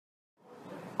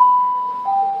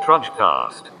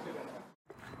Trudgecast.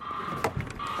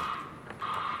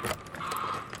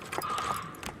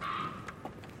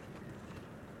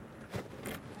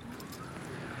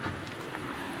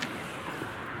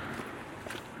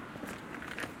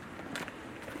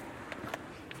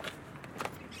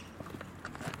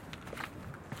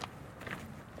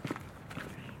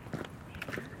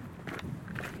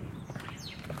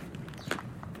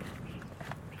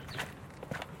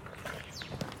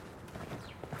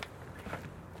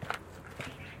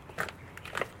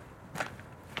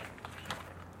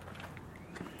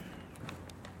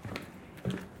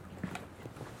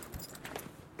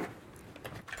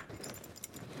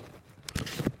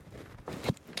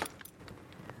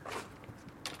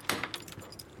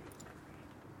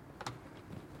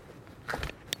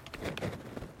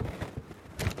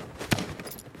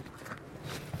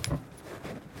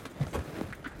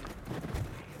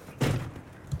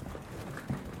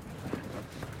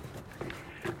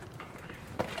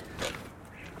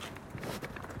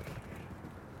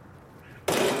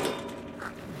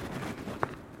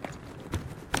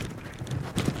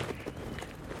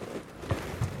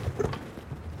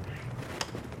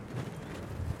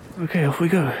 Okay, off we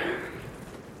go.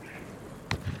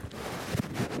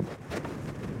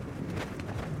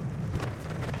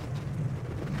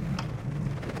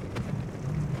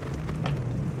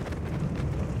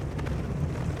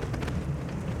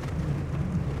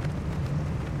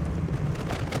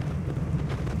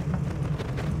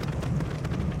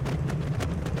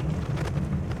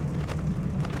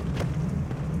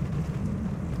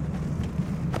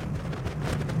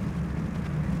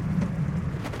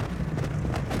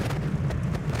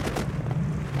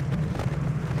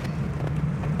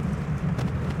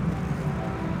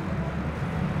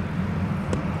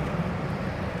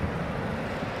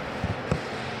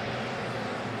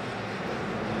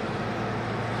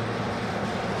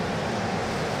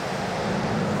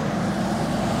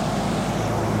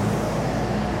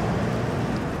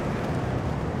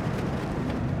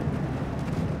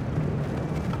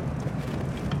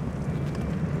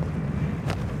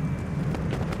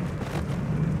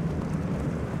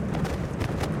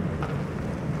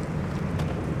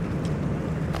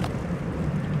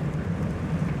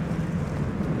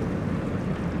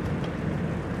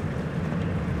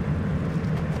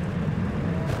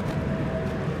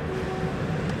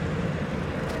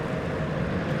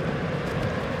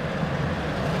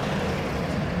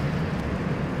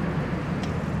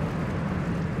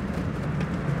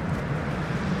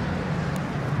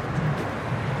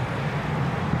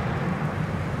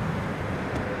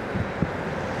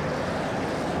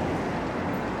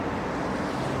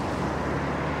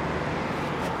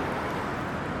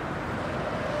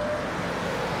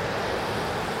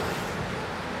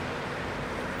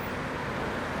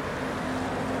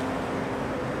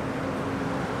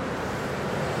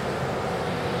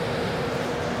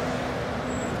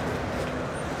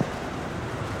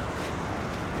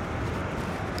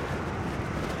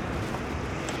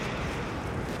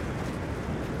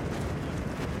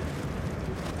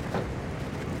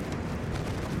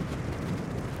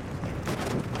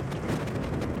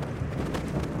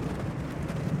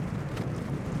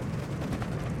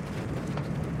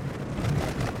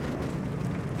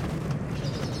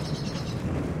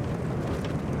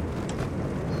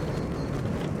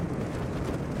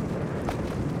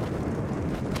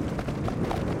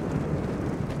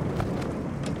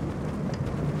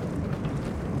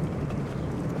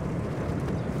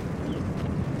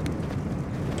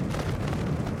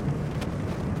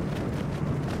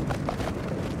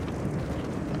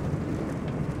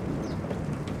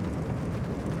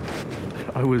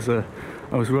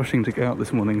 I was rushing to get out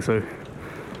this morning, so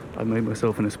I made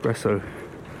myself an espresso,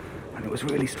 and it was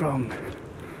really strong.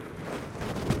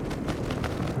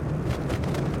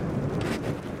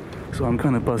 So I'm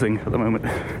kind of buzzing at the moment.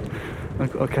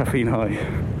 I've got a caffeine high.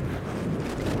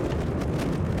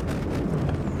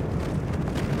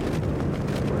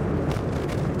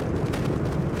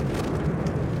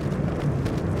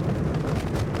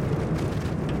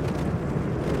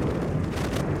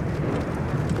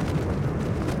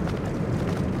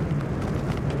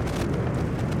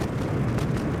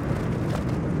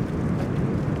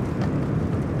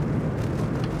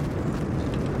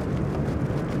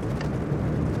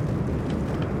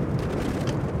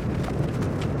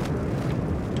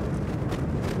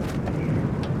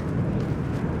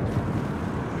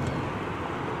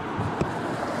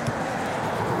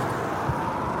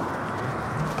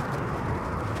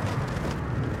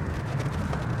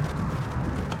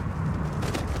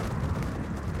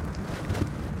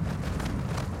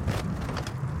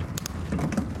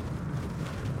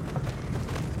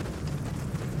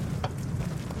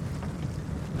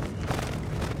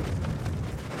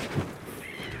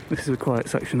 This is a quiet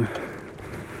section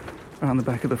around the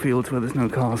back of the fields where there's no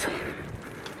cars.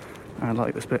 I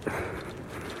like this bit,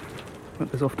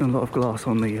 but there's often a lot of glass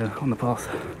on the path.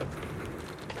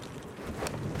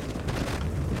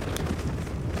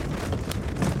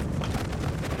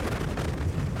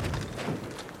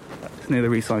 It's near the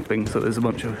recycling, so there's a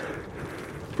bunch of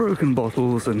broken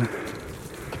bottles and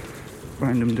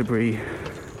random debris.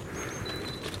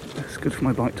 It's good for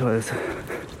my bike tyres.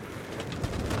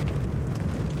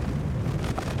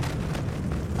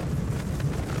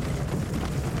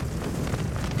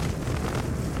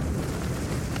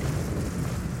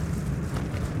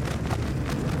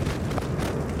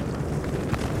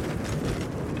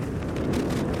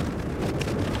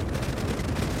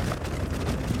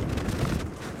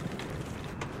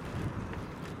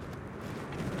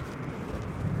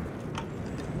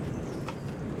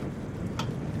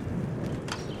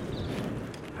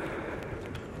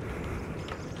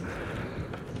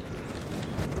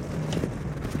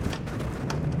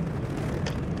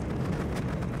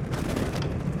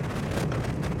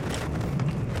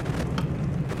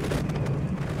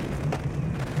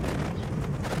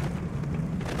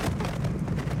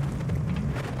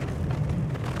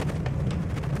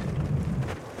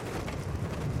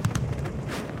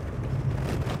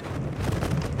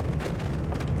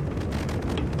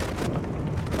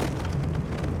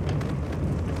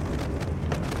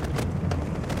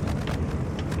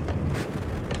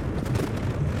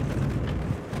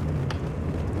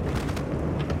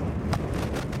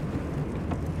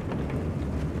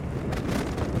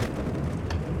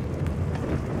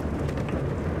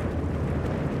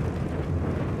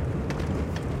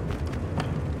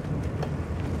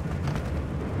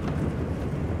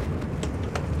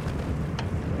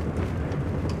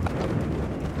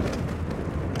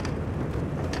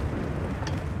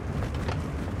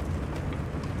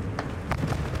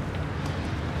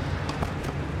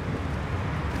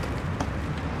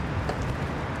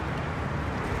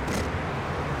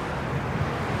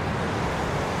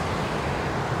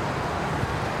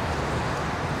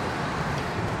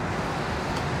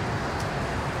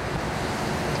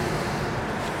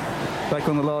 Back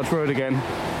on the large road again.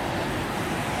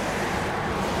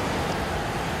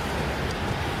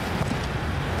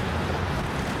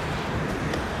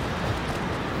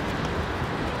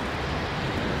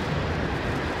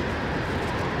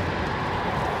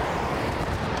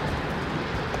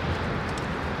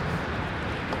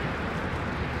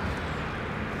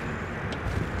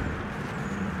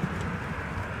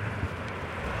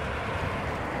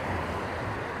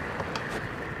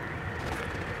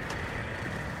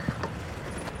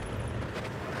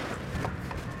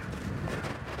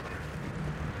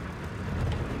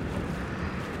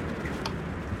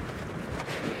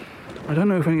 I don't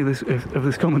know if any of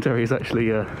this commentary is actually,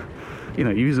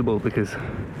 usable, because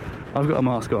I've got a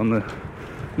mask on. The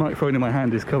microphone in my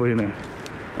hand is covered in an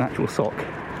actual sock,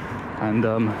 and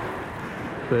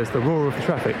there's the roar of the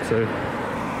traffic. So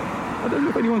I don't know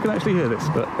if anyone can actually hear this,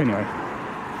 but anyway,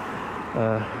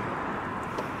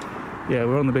 yeah,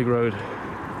 we're on the big road,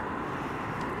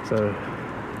 so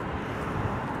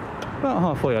about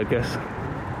halfway, I guess.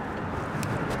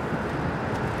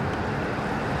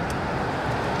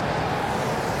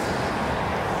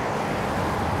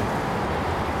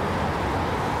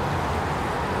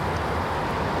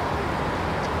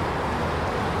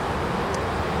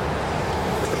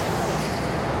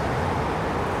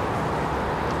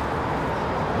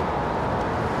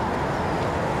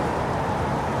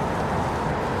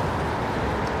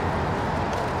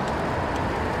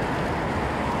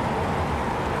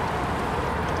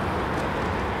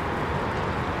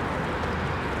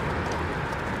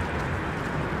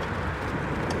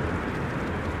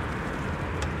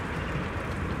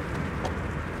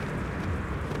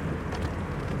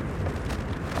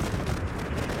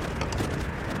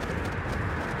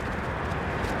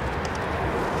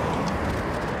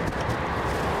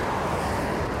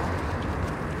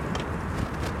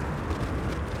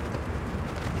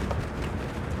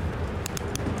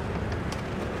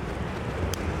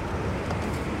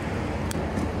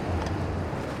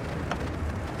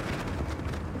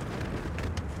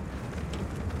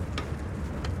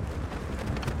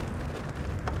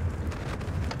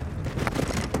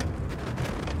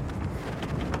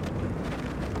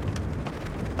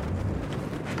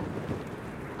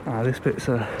 This bit's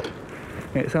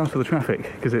it's out of the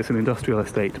traffic because it's an industrial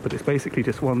estate, but it's basically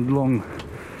just one long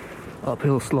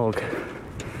uphill slog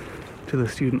to the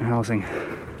student housing.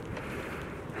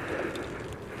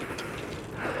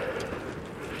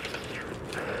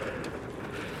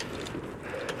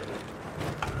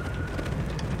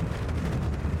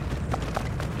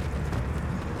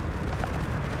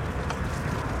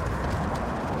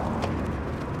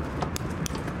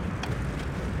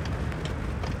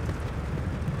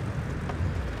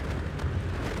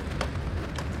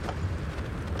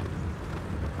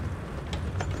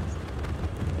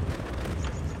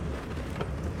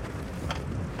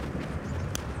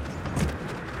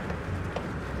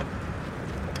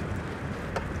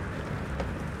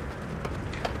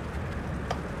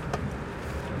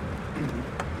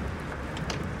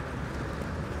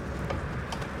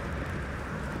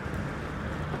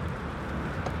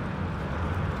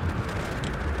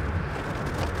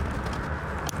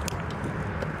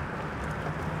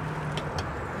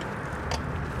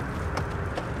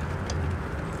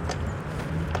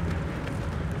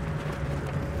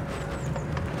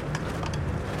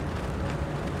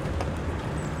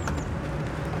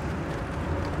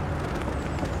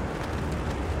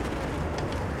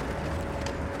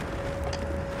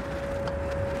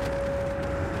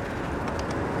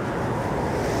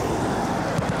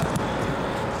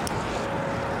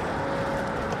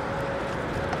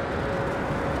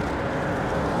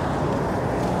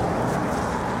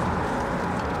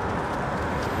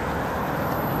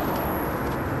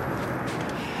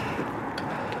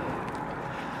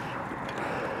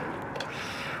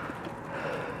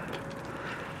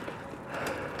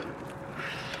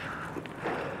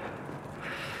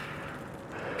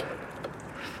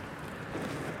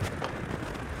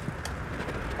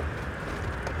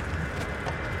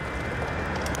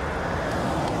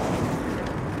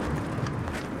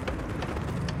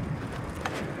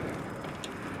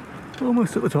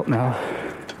 Almost at the top now.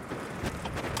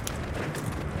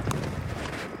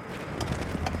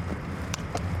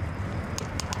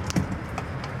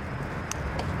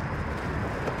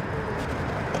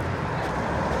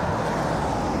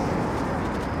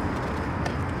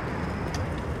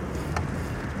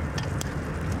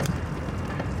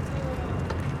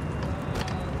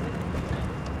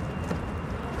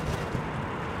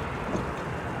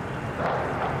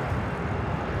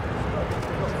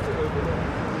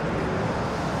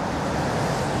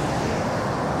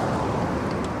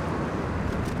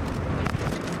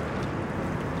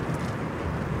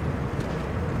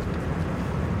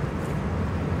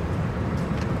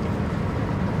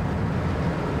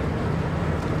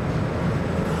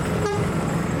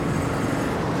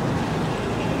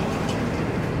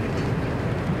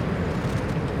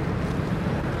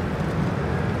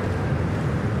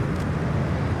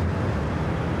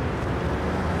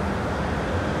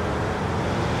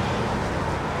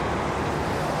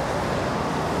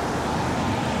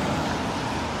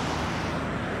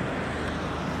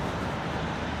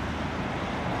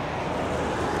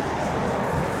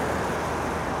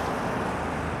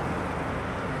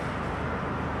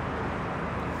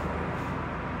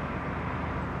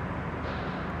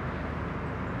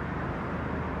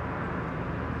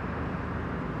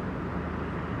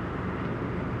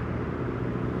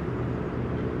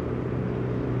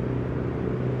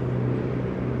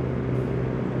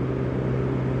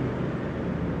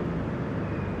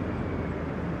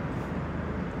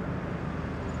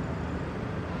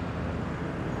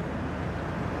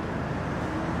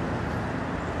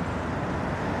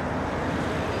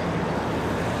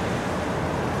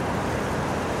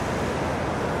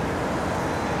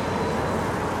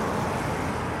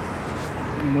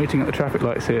 I'm waiting at the traffic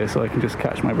lights here so I can just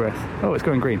catch my breath. Oh, it's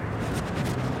going green.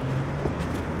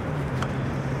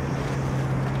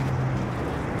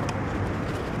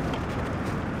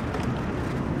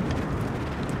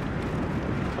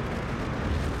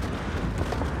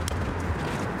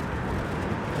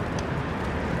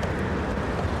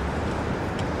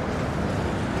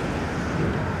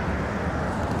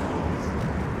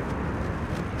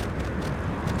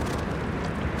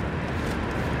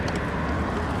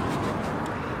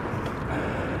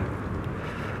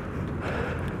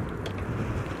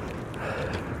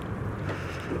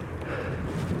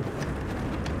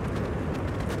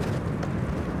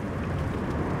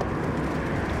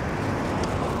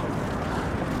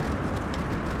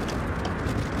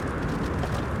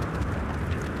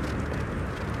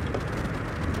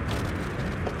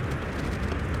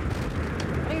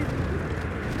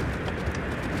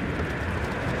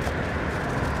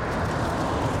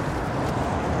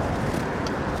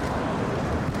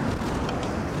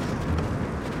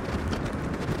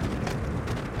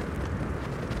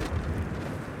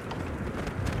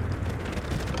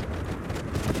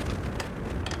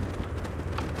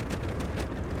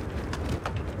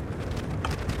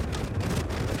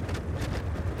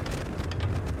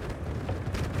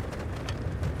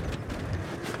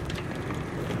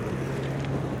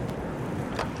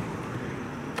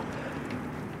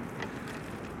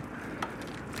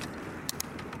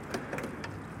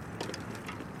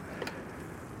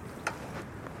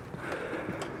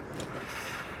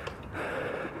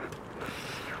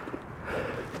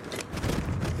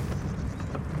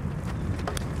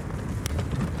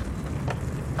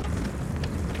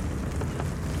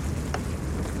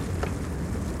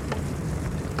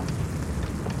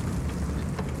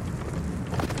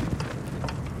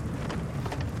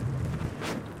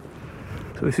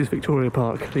 So this is Victoria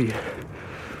Park, the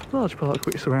large park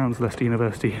which surrounds Leicester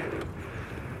University,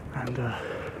 and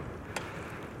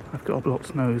I've got a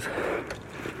blocked nose.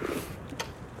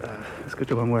 It's a good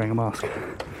job I'm wearing a mask.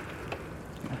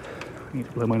 I need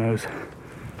to blow my nose.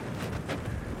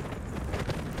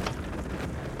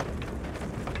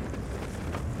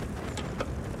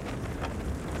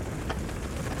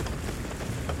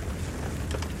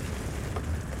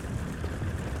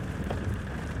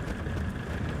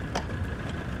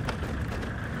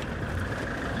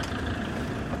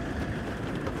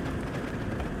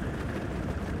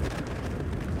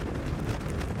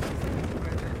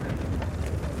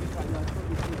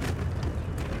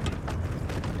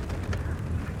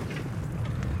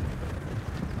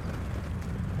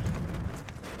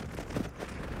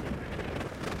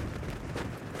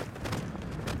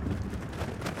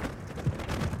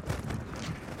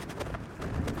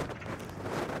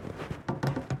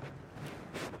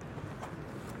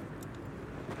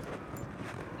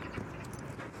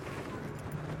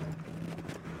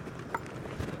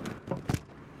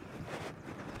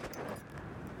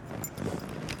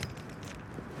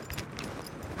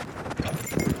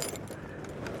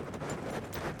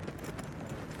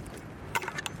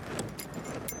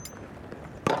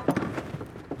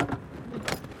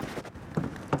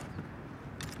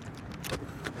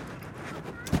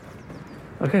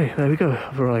 Okay, there we go,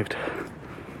 I've arrived.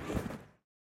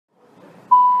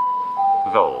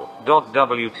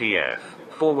 vol.wtf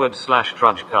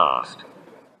 /Trudgecast